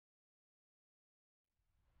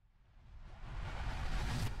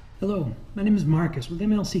Hello, my name is Marcus with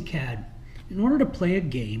MLC CAD. In order to play a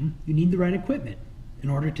game, you need the right equipment. In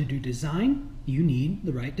order to do design, you need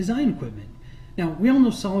the right design equipment. Now, we all know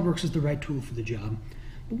SolidWorks is the right tool for the job,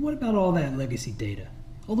 but what about all that legacy data?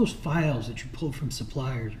 All those files that you pull from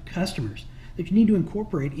suppliers or customers that you need to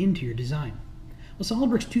incorporate into your design? Well,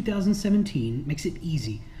 SolidWorks 2017 makes it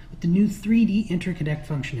easy with the new 3D Interconnect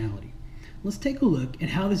functionality. Let's take a look at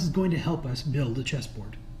how this is going to help us build a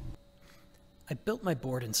chessboard. I built my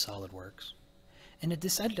board in SolidWorks, and I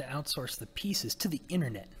decided to outsource the pieces to the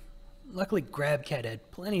internet. Luckily, GrabCAD had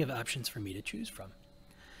plenty of options for me to choose from.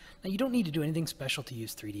 Now, you don't need to do anything special to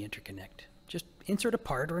use 3D Interconnect. Just insert a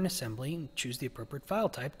part or an assembly and choose the appropriate file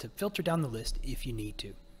type to filter down the list if you need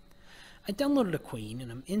to. I downloaded a Queen, and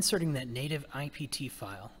I'm inserting that native IPT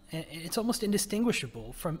file, and it's almost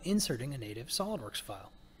indistinguishable from inserting a native SolidWorks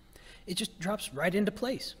file. It just drops right into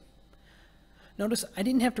place. Notice I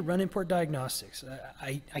didn't have to run import diagnostics.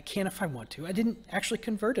 I can if I want to. I didn't actually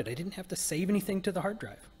convert it. I didn't have to save anything to the hard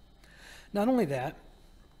drive. Not only that,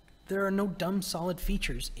 there are no dumb solid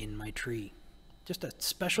features in my tree. Just a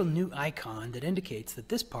special new icon that indicates that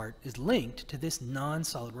this part is linked to this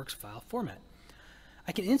non-SolidWorks file format.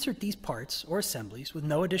 I can insert these parts or assemblies with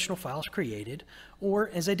no additional files created, or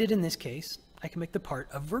as I did in this case, I can make the part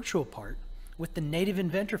a virtual part with the native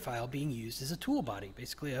inventor file being used as a tool body,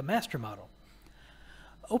 basically a master model.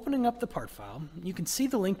 Opening up the part file, you can see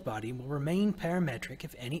the linked body will remain parametric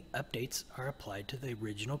if any updates are applied to the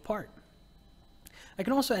original part. I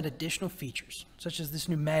can also add additional features, such as this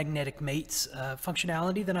new magnetic mates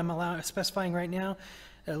functionality that I'm specifying right now.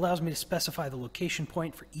 It allows me to specify the location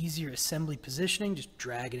point for easier assembly positioning. Just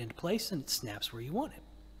drag it into place and it snaps where you want it.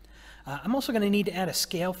 I'm also going to need to add a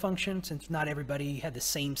scale function, since not everybody had the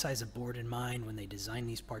same size of board in mind when they designed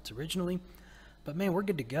these parts originally. But man, we're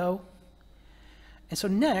good to go. And so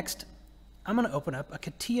next, I'm going to open up a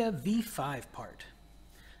CATIA V5 part.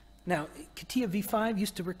 Now, CATIA V5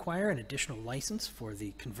 used to require an additional license for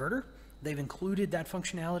the converter. They've included that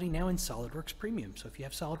functionality now in SolidWorks Premium. So if you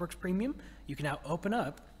have SolidWorks Premium, you can now open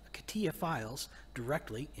up CATIA files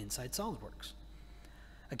directly inside SolidWorks.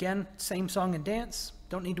 Again, same song and dance.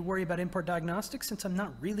 Don't need to worry about import diagnostics since I'm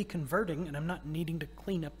not really converting and I'm not needing to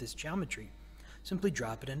clean up this geometry. Simply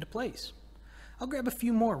drop it into place. I'll grab a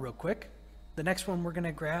few more real quick. The next one we're going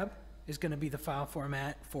to grab is going to be the file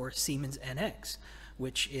format for Siemens NX,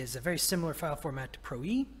 which is a very similar file format to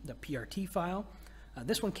ProE, the PRT file.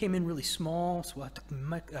 This one came in really small, so we'll have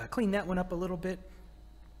to clean that one up a little bit.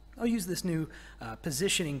 I'll use this new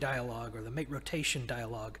positioning dialog or the make rotation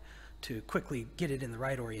dialog to quickly get it in the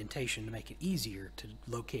right orientation to make it easier to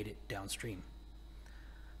locate it downstream.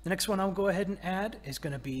 The next one I'll go ahead and add is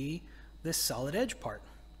going to be this solid edge part.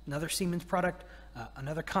 Another Siemens product,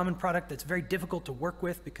 another common product that's very difficult to work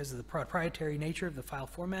with because of the proprietary nature of the file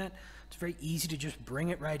format. It's very easy to just bring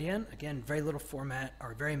it right in. Again, very little format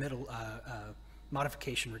or very little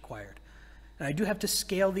modification required. And I do have to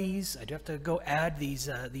scale these. I do have to go add these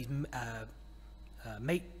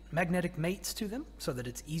magnetic mates to them so that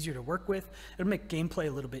it's easier to work with. It'll make gameplay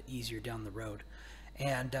a little bit easier down the road.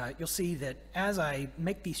 And you'll see that as I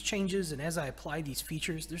make these changes and as I apply these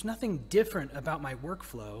features, there's nothing different about my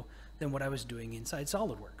workflow than what I was doing inside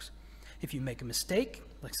SolidWorks. If you make a mistake,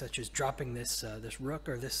 like such as dropping this rook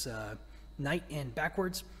or this knight in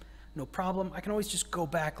backwards, no problem. I can always just go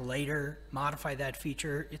back later, modify that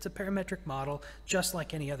feature. It's a parametric model, just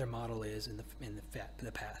like any other model is in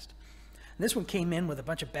the past. And this one came in with a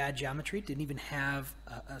bunch of bad geometry. Didn't even have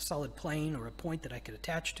a solid plane or a point that I could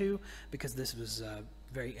attach to because this was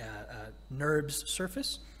very NURBS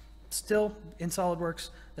surface. Still, in SolidWorks,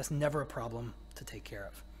 that's never a problem to take care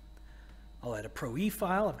of. I'll add a ProE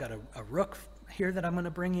file. I've got a rook here that I'm going to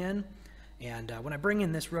bring in. And when I bring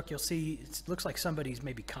in this rook, you'll see it looks like somebody's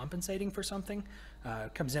maybe compensating for something.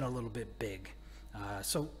 It comes in a little bit big.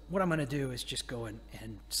 So what I'm going to do is just go and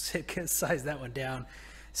size that one down,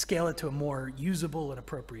 scale it to a more usable and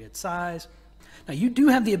appropriate size. Now you do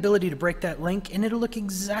have the ability to break that link and it'll look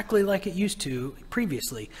exactly like it used to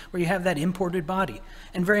previously, where you have that imported body.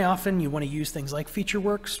 And very often you want to use things like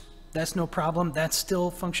FeatureWorks. That's no problem. That's still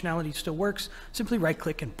functionality, still works. Simply right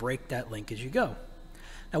click and break that link as you go.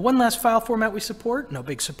 Now one last file format we support, no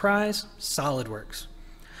big surprise, SolidWorks.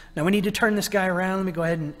 Now we need to turn this guy around. Let me go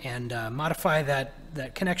ahead and modify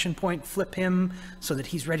that connection point, flip him so that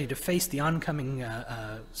he's ready to face the oncoming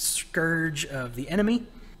scourge of the enemy.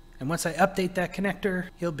 And once I update that connector,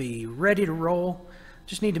 he'll be ready to roll.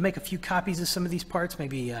 Just need to make a few copies of some of these parts,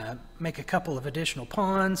 maybe make a couple of additional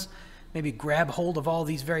pawns, maybe grab hold of all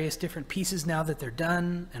these various different pieces now that they're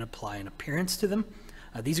done and apply an appearance to them.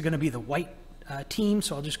 These are going to be the white team,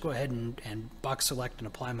 so I'll just go ahead and box select and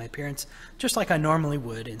apply my appearance, just like I normally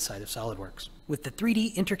would inside of SolidWorks. With the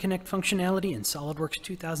 3D Interconnect functionality in SolidWorks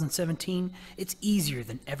 2017, it's easier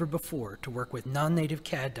than ever before to work with non-native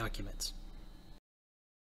CAD documents.